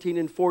 12, 13,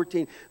 and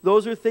 14.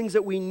 Those are things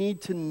that we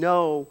need to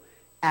know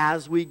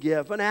as we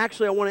give. And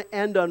actually, I want to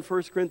end on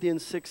 1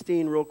 Corinthians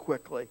 16 real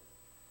quickly,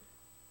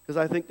 because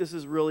I think this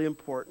is really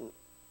important,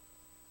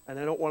 and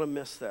I don't want to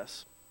miss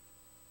this.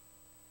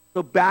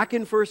 So back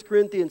in 1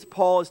 Corinthians,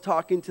 Paul is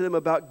talking to them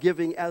about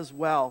giving as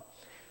well.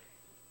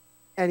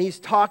 And he's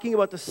talking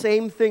about the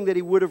same thing that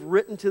he would have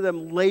written to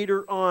them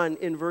later on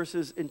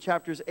in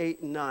chapters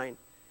 8 and 9.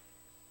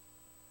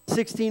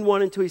 16,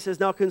 1 and 2, he says,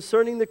 now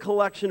concerning the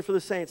collection for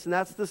the saints, and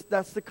that's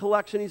the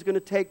collection he's going to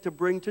take to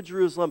bring to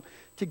Jerusalem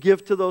to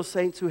give to those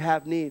saints who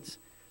have needs.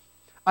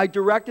 I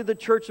directed the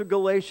church of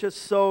Galatia,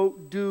 so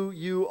do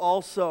you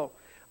also.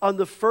 On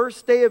the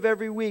first day of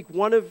every week,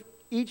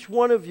 each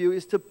one of you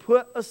is to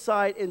put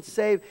aside and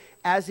save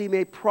as he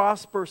may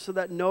prosper, so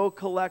that no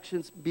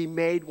collections be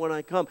made when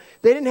I come.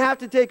 They didn't have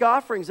to take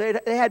offerings. They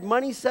had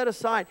money set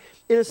aside.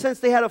 In a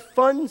sense, they had a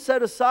fund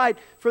set aside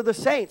for the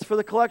saints, for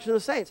the collection of the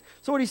saints.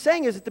 So what he's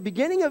saying is at the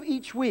beginning of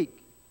each week,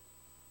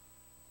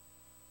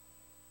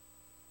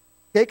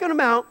 take an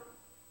amount,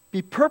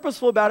 be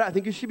purposeful about it. I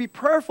think you should be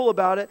prayerful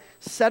about it.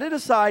 Set it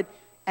aside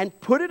and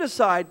put it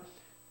aside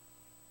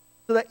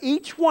so that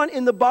each one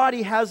in the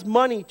body has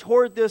money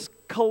toward this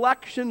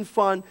collection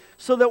fund,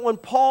 so that when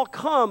Paul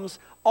comes,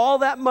 all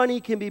that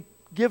money can be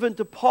given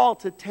to Paul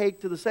to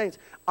take to the saints.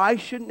 I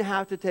shouldn't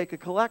have to take a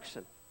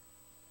collection.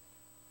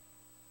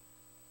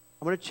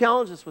 I'm going to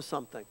challenge this with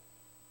something.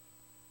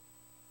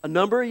 A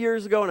number of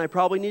years ago, and I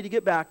probably need to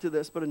get back to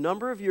this, but a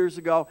number of years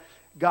ago,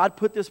 God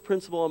put this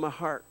principle in my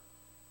heart.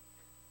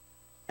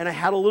 And I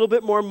had a little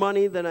bit more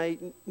money than I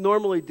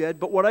normally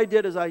did, but what I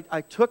did is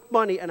I took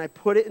money and I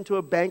put it into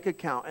a bank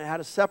account. And I had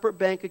a separate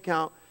bank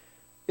account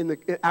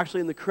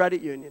actually in the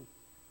credit union.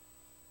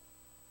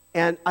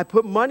 And I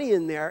put money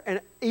in there,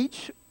 and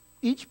each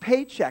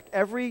paycheck,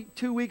 every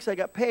 2 weeks I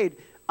got paid,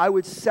 I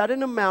would set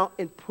an amount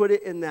and put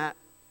it in that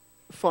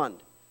fund.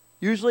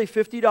 Usually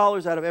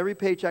 $50 out of every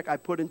paycheck I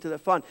put into the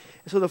fund.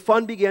 So the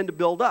fund began to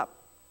build up.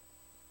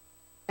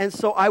 And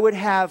so I would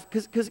have,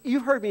 because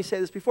you've heard me say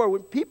this before,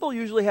 when people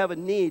usually have a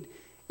need,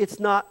 it's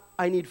not,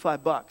 I need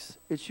 $5.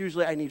 It's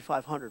usually, I need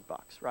 $500,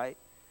 right?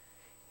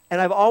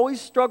 And I've always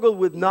struggled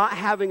with not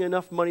having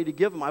enough money to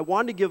give them. I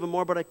wanted to give them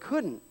more, but I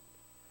couldn't.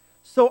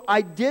 So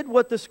I did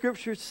what the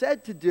scripture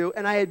said to do,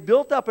 and I had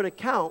built up an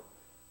account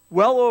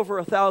well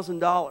over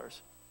 $1,000.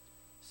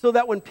 So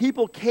that when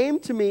people came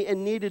to me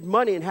and needed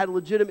money and had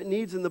legitimate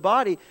needs in the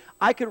body,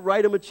 I could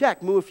write them a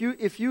check. Moo, if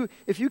you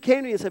came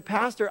to me and said,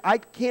 Pastor, I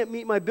can't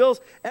meet my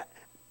bills,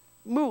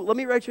 Moo, let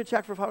me write you a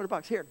check for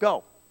 $500. Here,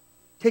 go.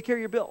 Take care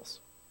of your bills.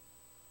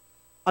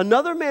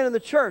 Another man in the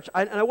church,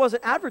 and I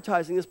wasn't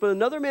advertising this, but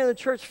another man in the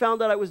church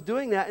found out I was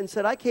doing that and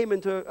said, I came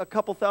into a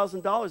couple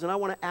 $1,000s and I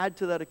want to add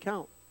to that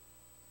account.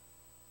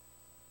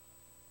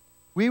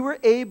 We were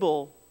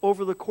able,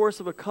 over the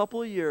course of a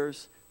couple of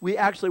years, we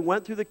actually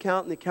went through the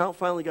account, and the account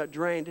finally got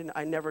drained, and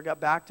I never got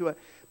back to it.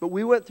 But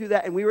we went through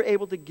that, and we were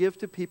able to give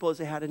to people as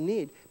they had a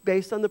need,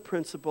 based on the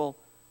principle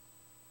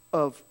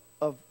of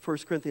 1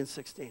 Corinthians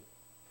 16.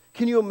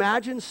 Can you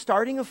imagine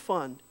starting a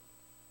fund,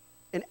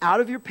 and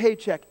out of your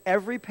paycheck,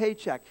 every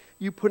paycheck,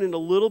 you put in a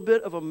little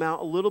bit of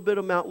amount, a little bit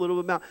of amount, a little bit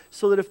of amount,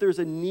 so that if there's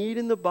a need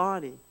in the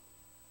body,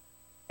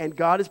 and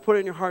God has put it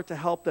in your heart to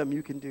help them,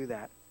 you can do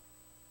that.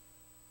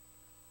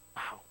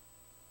 Wow.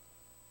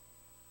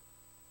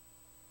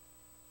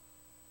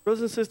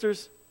 Brothers and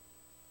sisters,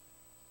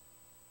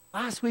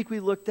 last week we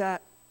looked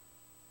at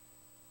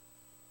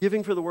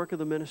giving for the work of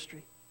the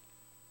ministry.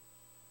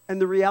 And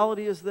the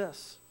reality is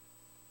this.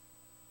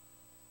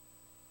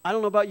 I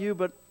don't know about you,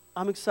 but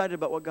I'm excited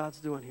about what God's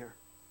doing here.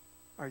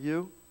 Are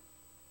you?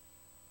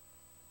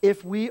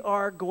 If we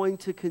are going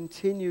to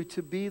continue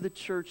to be the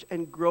church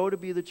and grow to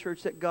be the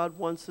church that God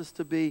wants us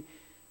to be,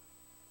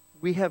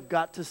 we have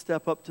got to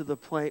step up to the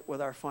plate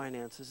with our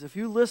finances. If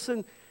you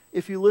listen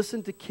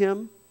to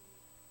Kim,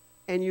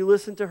 and you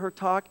listen to her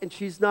talk, and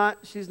she's not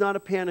a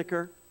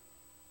panicker.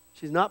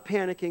 She's not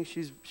panicking.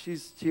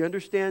 She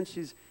understands.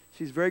 She's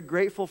very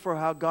grateful for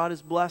how God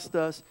has blessed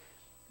us,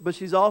 but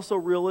she's also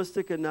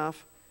realistic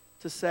enough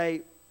to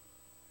say,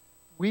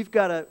 we've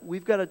got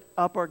to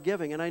up our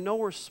giving. And I know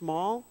we're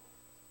small,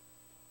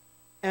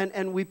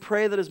 and we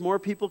pray that as more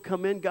people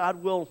come in,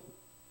 God will,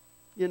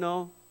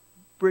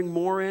 bring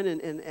more in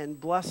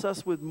and bless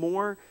us with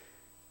more.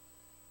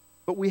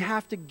 But we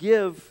have to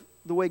give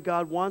the way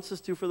God wants us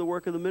to for the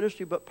work of the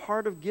ministry. But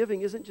part of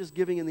giving isn't just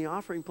giving in the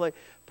offering plate.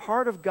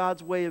 Part of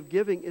God's way of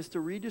giving is to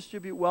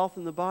redistribute wealth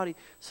in the body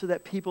so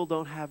that people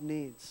don't have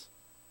needs.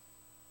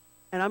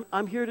 And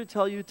I'm here to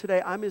tell you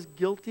today, I'm as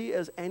guilty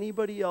as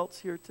anybody else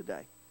here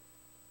today.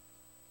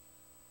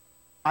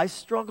 I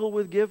struggle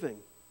with giving.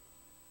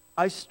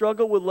 I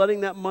struggle with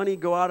letting that money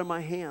go out of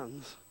my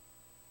hands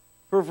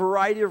for a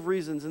variety of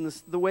reasons in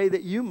the way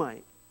that you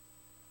might.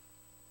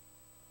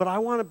 But I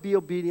want to be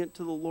obedient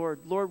to the Lord.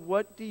 Lord,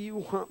 what do you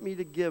want me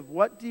to give?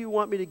 What do you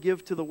want me to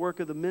give to the work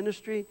of the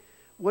ministry?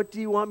 What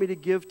do you want me to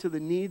give to the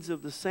needs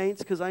of the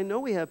saints? Because I know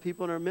we have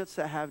people in our midst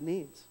that have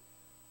needs.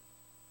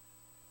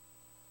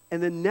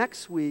 And then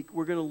next week,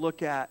 we're going to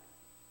look at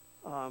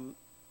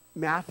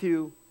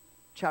Matthew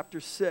chapter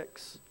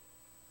 6.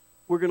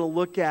 We're going to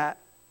look at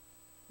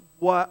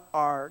what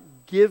our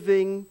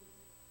giving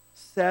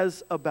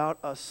says about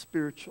us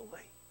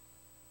spiritually.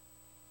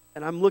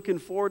 And I'm looking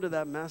forward to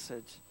that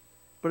message.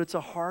 But it's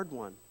a hard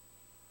one.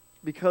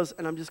 Because,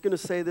 and I'm just going to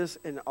say this,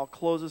 and I'll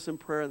close this in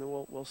prayer, and then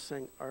we'll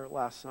sing our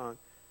last song.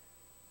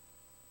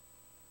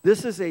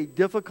 This is a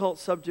difficult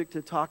subject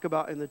to talk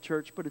about in the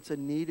church, but it's a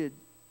needed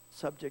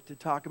subject to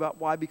talk about.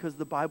 Why? Because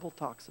the Bible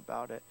talks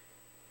about it.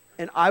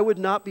 And I would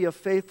not be a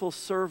faithful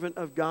servant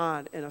of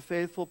God and a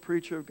faithful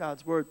preacher of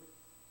God's word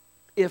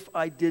if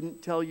I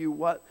didn't tell you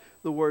what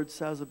the word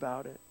says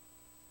about it.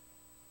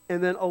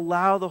 And then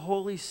allow the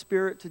Holy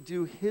Spirit to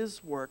do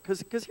his work.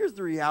 Because here's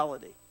the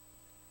reality.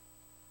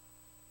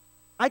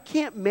 I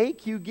can't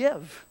make you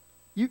give.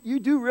 You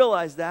do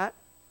realize that,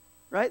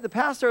 right? The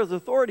pastor has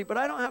authority, but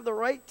I don't have the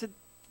right to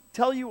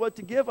tell you what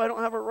to give. I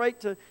don't have a right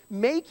to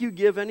make you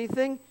give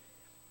anything.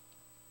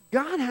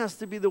 God has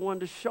to be the one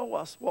to show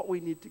us what we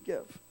need to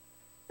give.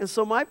 And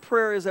so my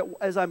prayer is that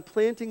as I'm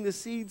planting the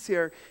seeds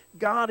here,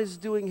 God is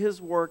doing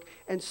his work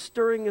and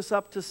stirring us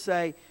up to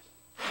say,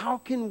 how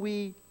can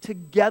we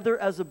together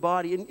as a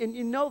body, and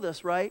you know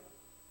this, right?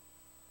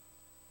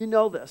 You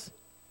know this.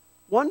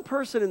 One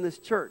person in this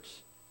church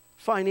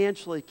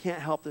financially can't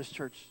help this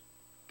church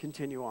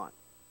continue on.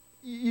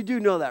 You do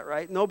know that,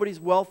 right? Nobody's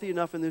wealthy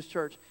enough in this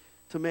church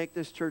to make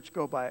this church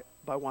go by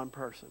one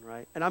person,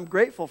 right? And I'm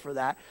grateful for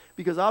that,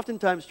 because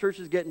oftentimes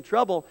churches get in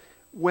trouble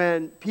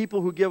when people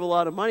who give a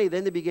lot of money,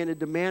 then they begin to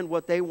demand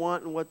what they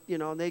want and what,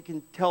 they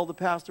can tell the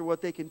pastor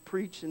what they can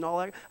preach and all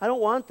that. I don't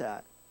want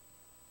that.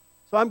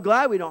 So I'm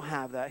glad we don't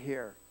have that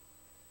here.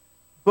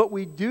 But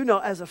we do know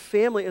as a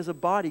family, as a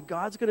body,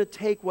 God's going to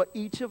take what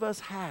each of us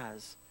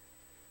has,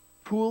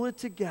 pool it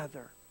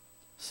together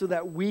so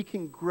that we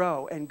can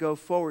grow and go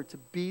forward to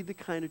be the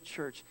kind of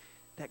church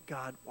that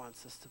God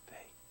wants us to be.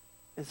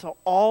 And so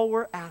all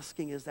we're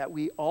asking is that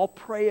we all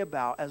pray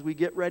about as we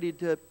get ready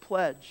to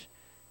pledge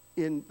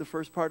in the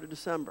first part of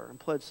December and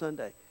Pledge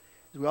Sunday,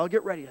 as we all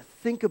get ready to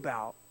think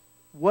about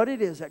what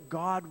it is that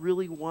God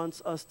really wants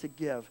us to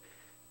give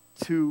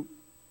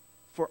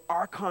for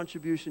our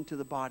contribution to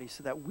the body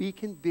so that we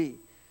can be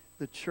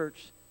the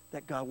church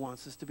that God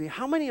wants us to be.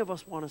 How many of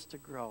us want us to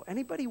grow?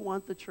 Anybody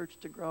want the church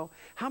to grow?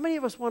 How many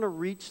of us want to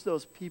reach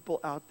those people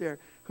out there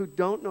who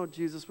don't know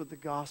Jesus with the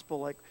gospel,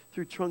 like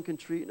through Trunk and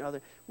Treat and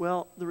other?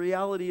 Well, the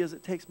reality is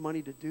it takes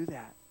money to do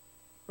that,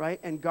 right?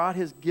 And God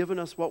has given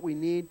us what we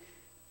need.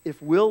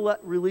 If we'll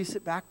release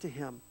it back to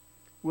him,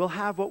 we'll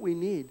have what we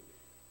need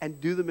and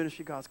do the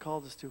ministry God's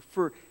called us to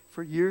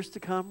for years to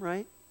come,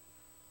 right?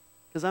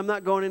 Because I'm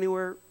not going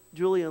anywhere,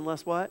 Julie,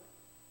 unless what?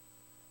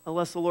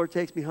 Unless the Lord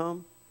takes me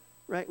home,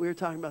 right? We were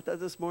talking about that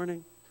this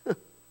morning.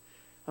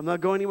 I'm not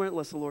going anywhere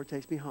unless the Lord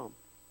takes me home.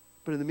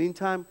 But in the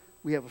meantime,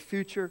 we have a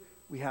future.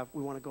 We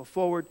want to go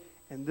forward.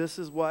 And this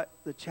is what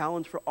the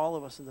challenge for all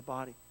of us in the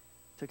body,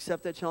 to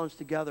accept that challenge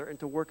together and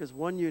to work as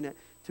one unit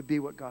to be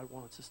what God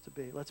wants us to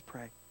be. Let's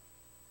pray.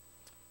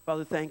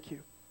 Father, thank you.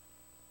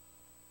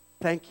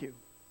 Thank you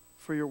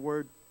for your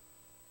word.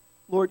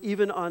 Lord,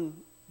 even on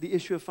the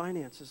issue of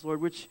finances,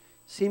 Lord, which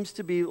seems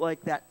to be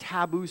like that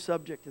taboo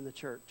subject in the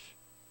church.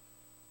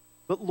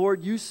 But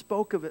Lord, you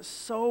spoke of it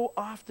so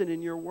often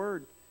in your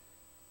word.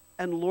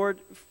 And Lord,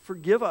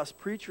 forgive us,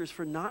 preachers,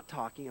 for not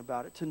talking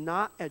about it, to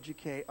not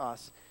educate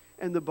us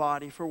and the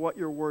body for what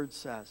your word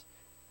says.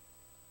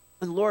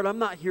 And Lord, I'm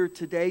not here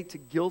today to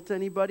guilt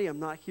anybody. I'm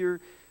not here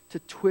to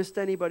twist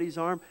anybody's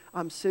arm.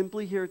 I'm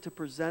simply here to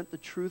present the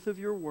truth of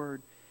your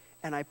word.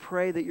 And I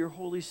pray that your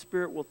Holy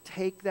Spirit will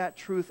take that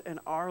truth in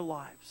our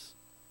lives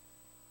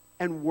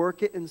and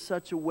work it in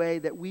such a way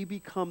that we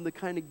become the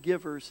kind of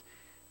givers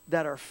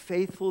that are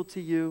faithful to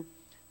you,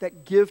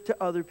 that give to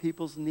other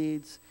people's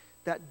needs,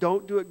 that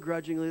don't do it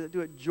grudgingly, that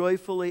do it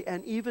joyfully,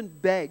 and even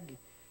beg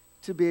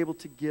to be able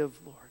to give,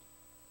 Lord.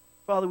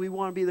 Father, we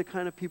want to be the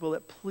kind of people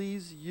that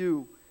please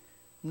you,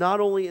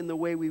 not only in the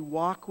way we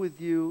walk with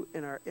you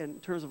in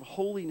terms of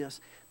holiness,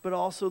 but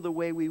also the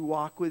way we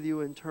walk with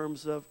you in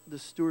terms of the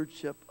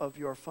stewardship of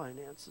your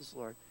finances,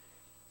 Lord.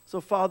 So,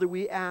 Father,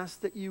 we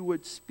ask that you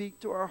would speak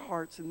to our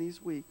hearts in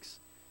these weeks.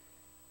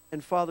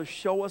 And, Father,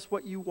 show us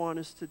what you want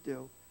us to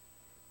do.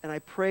 And I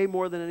pray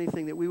more than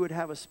anything that we would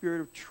have a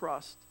spirit of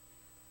trust.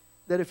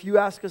 That if you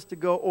ask us to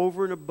go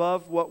over and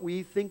above what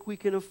we think we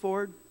can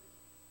afford,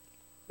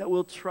 that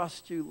we'll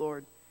trust you,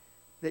 Lord.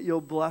 That you'll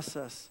bless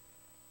us.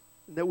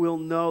 That we'll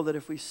know that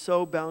if we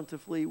sow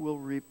bountifully, we'll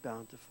reap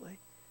bountifully.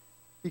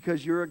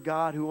 Because you're a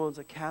God who owns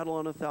a cattle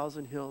on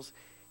 1,000 hills.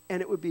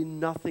 And it would be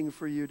nothing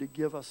for you to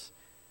give us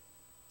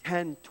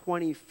 10,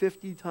 20,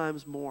 50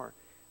 times more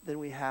than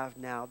we have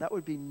now. That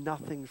would be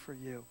nothing for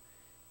you.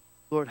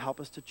 Lord, help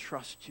us to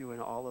trust you in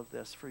all of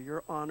this for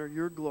your honor,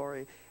 your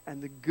glory,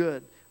 and the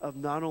good of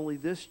not only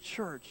this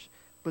church,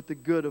 but the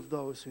good of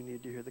those who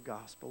need to hear the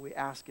gospel. We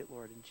ask it,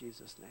 Lord, in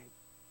Jesus' name.